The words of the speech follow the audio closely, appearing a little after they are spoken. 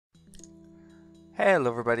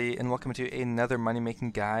Hello everybody and welcome to another money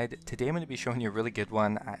making guide. Today I'm going to be showing you a really good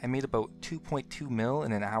one. I made about 2.2 mil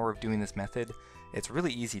in an hour of doing this method. It's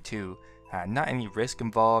really easy too. Not any risk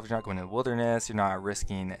involved, you're not going to the wilderness, you're not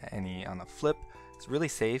risking any on the flip. It's really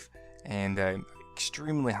safe and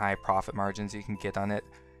extremely high profit margins you can get on it.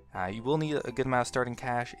 You will need a good amount of starting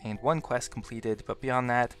cash and one quest completed, but beyond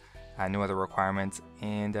that, no other requirements.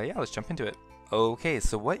 And yeah, let's jump into it. Okay,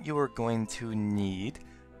 so what you are going to need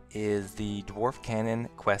is the Dwarf Cannon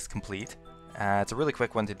quest complete. It's a really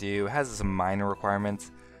quick one to do, it has some minor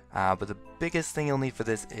requirements, but the biggest thing you'll need for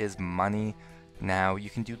this is money. Now you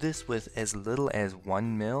can do this with as little as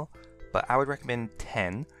 1 mil, but I would recommend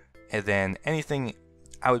 10, and then anything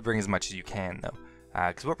I would bring as much as you can though,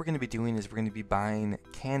 because what we're going to be doing is we're going to be buying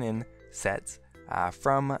cannon sets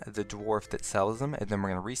from the dwarf that sells them, and then we're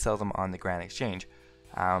going to resell them on the Grand Exchange.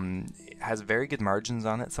 It has very good margins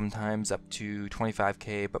on it, sometimes up to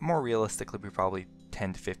 25k, but more realistically we probably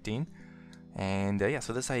 10 to 15. And yeah,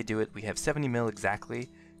 so this is how you do it. We have 70 mil exactly,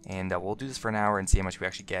 and we'll do this for an hour and see how much we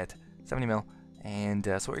actually get. 70 mil. And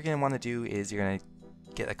so what you're going to want to do is you're going to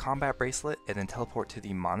get a combat bracelet and then teleport to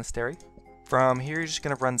the monastery. From here you're just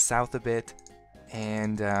going to run south a bit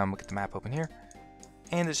and we'll get the map open here.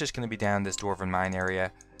 And it's just going to be down this dwarven mine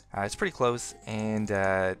area. It's pretty close, and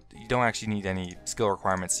you don't actually need any skill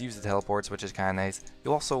requirements to use the teleports, which is kind of nice.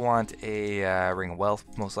 You also want a Ring of Wealth,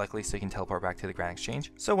 most likely, so you can teleport back to the Grand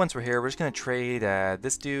Exchange. So once we're here, we're just going to trade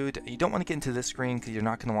this dude. You don't want to get into this screen because you're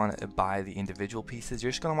not going to want to buy the individual pieces.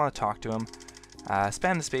 You're just going to want to talk to him.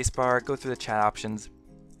 Spam the spacebar, go through the chat options,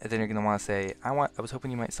 and then you're going to want to say, I was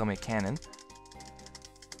hoping you might sell me a cannon.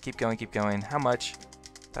 Keep going, keep going. How much?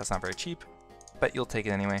 That's not very cheap, but you'll take it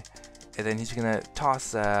anyway. And then he's going to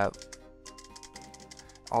toss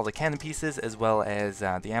all the cannon pieces as well as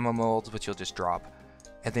the ammo molds, which you'll just drop.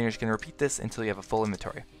 And then you're just going to repeat this until you have a full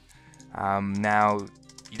inventory. Now,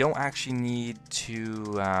 you don't actually need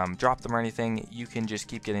to drop them or anything. You can just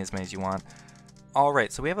keep getting as many as you want.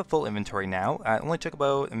 Alright, so we have a full inventory now. It only took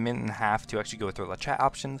about a minute and a half to actually go through the chat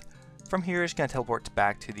options. From here, you're just going to teleport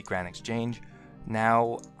back to the Grand Exchange.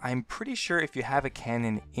 Now, I'm pretty sure if you have a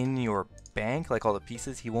cannon in your bank, like all the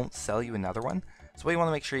pieces, he won't sell you another one. So what you want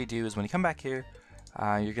to make sure you do is when you come back here,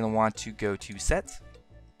 you're going to want to go to sets,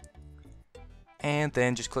 and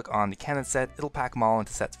then just click on the cannon set. It'll pack them all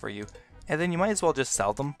into sets for you, and then you might as well just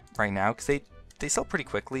sell them right now because they sell pretty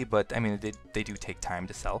quickly, but I mean they do take time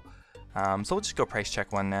to sell. So we'll just go price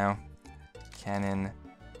check one now. Cannon,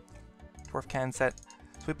 dwarf cannon set.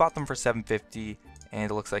 So we bought them for 750. And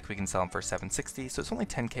it looks like we can sell them for 760, so it's only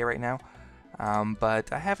 10k right now.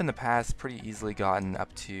 But I have in the past pretty easily gotten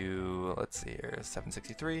up to, let's see here,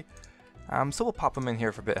 763. So we'll pop them in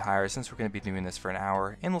here for a bit higher since we're going to be doing this for an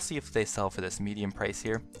hour, and we'll see if they sell for this medium price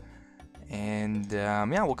here. And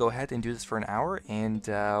yeah, we'll go ahead and do this for an hour, and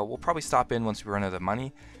we'll probably stop in once we run out of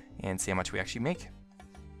money and see how much we actually make.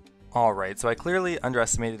 Alright, so I clearly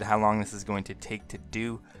underestimated how long this is going to take to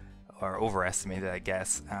do, or overestimated, I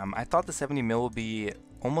guess. I thought the 70 mil would be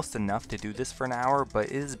almost enough to do this for an hour, but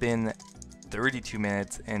it has been 32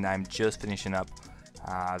 minutes and I'm just finishing up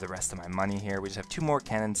the rest of my money here. We just have 2 more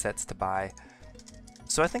cannon sets to buy.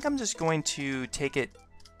 So I think I'm just going to take it,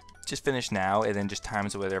 just finish now, and then just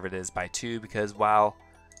times whatever it is by 2, because while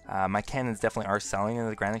my cannons definitely are selling in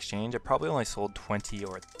the Grand Exchange, I probably only sold 20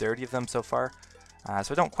 or 30 of them so far.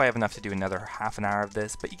 So I don't quite have enough to do another half an hour of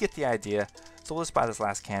this, but you get the idea. So we'll just buy this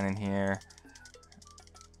last cannon here.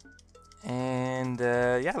 And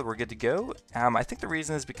yeah, we're good to go. I think the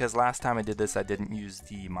reason is because last time I did this, I didn't use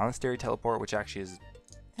the monastery teleport, which actually is,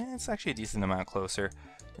 it's actually a decent amount closer.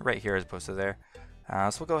 Right here as opposed to there.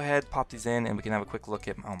 So we'll go ahead, pop these in, and we can have a quick look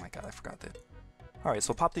at, oh my god, I forgot that. Alright,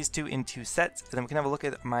 so we'll pop these 2 into sets, and then we can have a look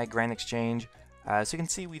at my Grand Exchange. So you can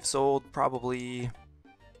see we've sold probably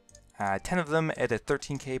 10 of them at a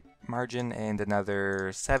 13k margin and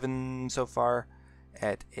another 7 so far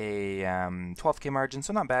at a 12k margin,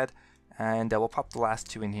 so not bad. And we'll pop the last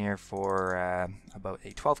 2 in here for about a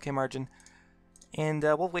 12k margin, and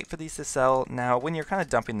we'll wait for these to sell. Now when you're kind of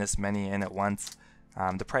dumping this many in at once,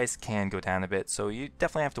 the price can go down a bit, so you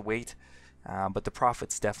definitely have to wait, but the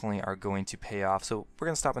profits definitely are going to pay off. So we're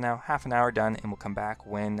going to stop it now, half an hour done, and we'll come back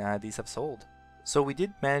when these have sold. So we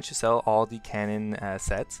did manage to sell all the cannon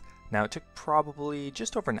sets. Now it took probably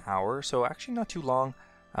just over an hour, so actually not too long.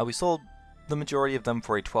 We sold the majority of them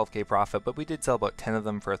for a 12k profit, but we did sell about 10 of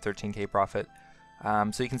them for a 13k profit.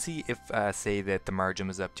 So you can see if say that the margin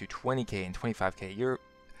was up to 20k and 25k,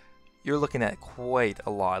 you're looking at quite a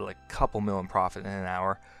lot, like a couple million profit in an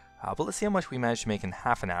hour. But let's see how much we managed to make in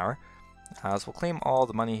half an hour. So we'll claim all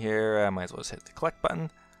the money here. I might as well just hit the collect button.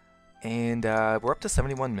 And we're up to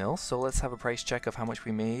 71 mil, so let's have a price check of how much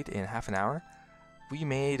we made in half an hour. We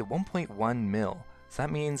made 1.1 mil. So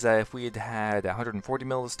that means that if we had had 140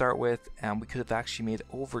 mil to start with, we could have actually made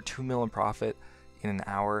over 2 mil in profit in an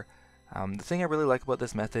hour. The thing I really like about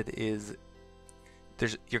this method is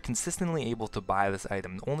you're consistently able to buy this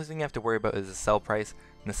item. The only thing you have to worry about is the sell price,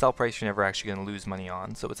 and the sell price you're never actually going to lose money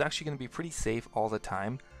on. So it's actually going to be pretty safe all the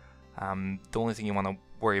time. The only thing you want to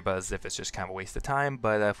worry about is if it's just kind of a waste of time.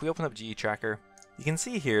 But if we open up GE Tracker, you can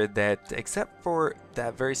see here that except for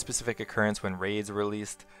that very specific occurrence when raids are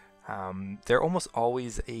released, they're almost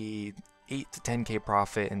always a 8 to 10k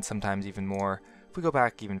profit, and sometimes even more. If we go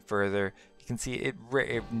back even further, you can see it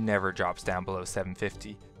never drops down below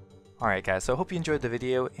 750. Alright guys, so I hope you enjoyed the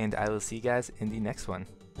video, and I will see you guys in the next one.